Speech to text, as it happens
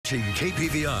watching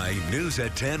KPVI News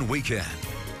at 10 Weekend.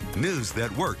 News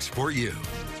that works for you.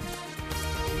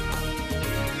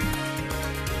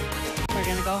 We're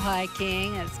going to go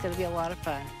hiking, and it's going to be a lot of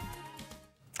fun.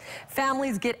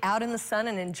 Families get out in the sun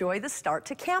and enjoy the start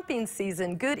to camping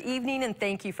season. Good evening, and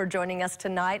thank you for joining us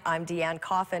tonight. I'm Deanne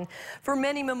Coffin. For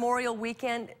many, Memorial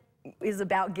Weekend is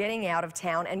about getting out of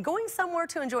town and going somewhere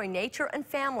to enjoy nature and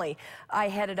family. I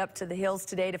headed up to the hills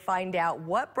today to find out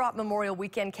what brought Memorial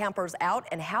Weekend campers out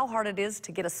and how hard it is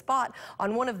to get a spot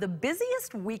on one of the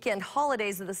busiest weekend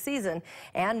holidays of the season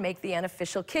and make the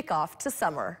unofficial kickoff to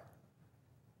summer.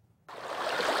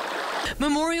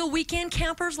 Memorial Weekend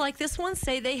campers like this one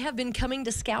say they have been coming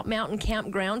to Scout Mountain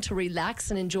Campground to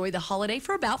relax and enjoy the holiday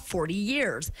for about 40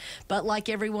 years. But like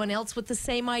everyone else with the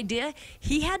same idea,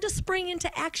 he had to spring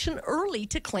into action early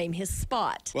to claim his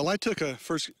spot. Well, I took a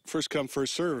first come,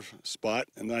 first serve spot,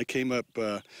 and I came up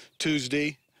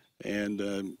Tuesday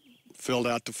and filled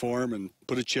out the form and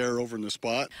put a chair over in the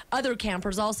spot. Other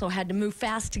campers also had to move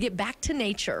fast to get back to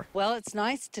nature. Well, it's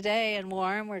nice today and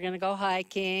warm. We're going to go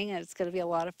hiking, and it's going to be a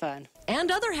lot of fun.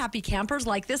 And other happy campers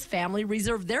like this family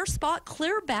reserved their spot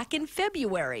clear back in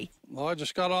February. Well, I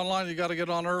just got online. You got to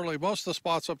get on early. Most of the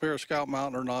spots up here at Scout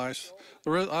Mountain are nice.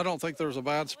 I don't think there's a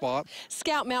bad spot.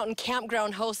 Scout Mountain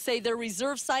Campground hosts say their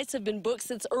reserve sites have been booked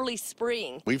since early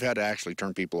spring. We've had to actually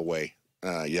turn people away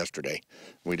yesterday.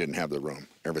 We didn't have the room.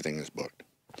 Everything is booked.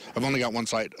 I've only got one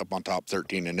site up on top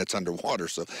 13, and it's underwater,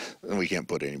 so we can't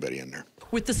put anybody in there.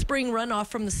 With the spring runoff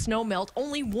from the snow melt,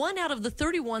 only 1 out of the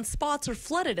 31 spots are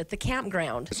flooded at the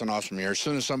campground. It's an awesome year. As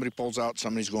soon as somebody pulls out,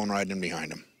 somebody's going right in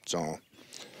behind them. So,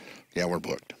 yeah, we're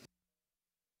booked.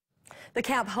 The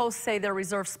camp hosts say their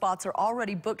reserve spots are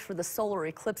already booked for the solar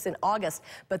eclipse in August,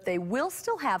 but they will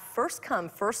still have first come,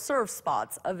 first served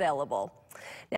spots available. Now,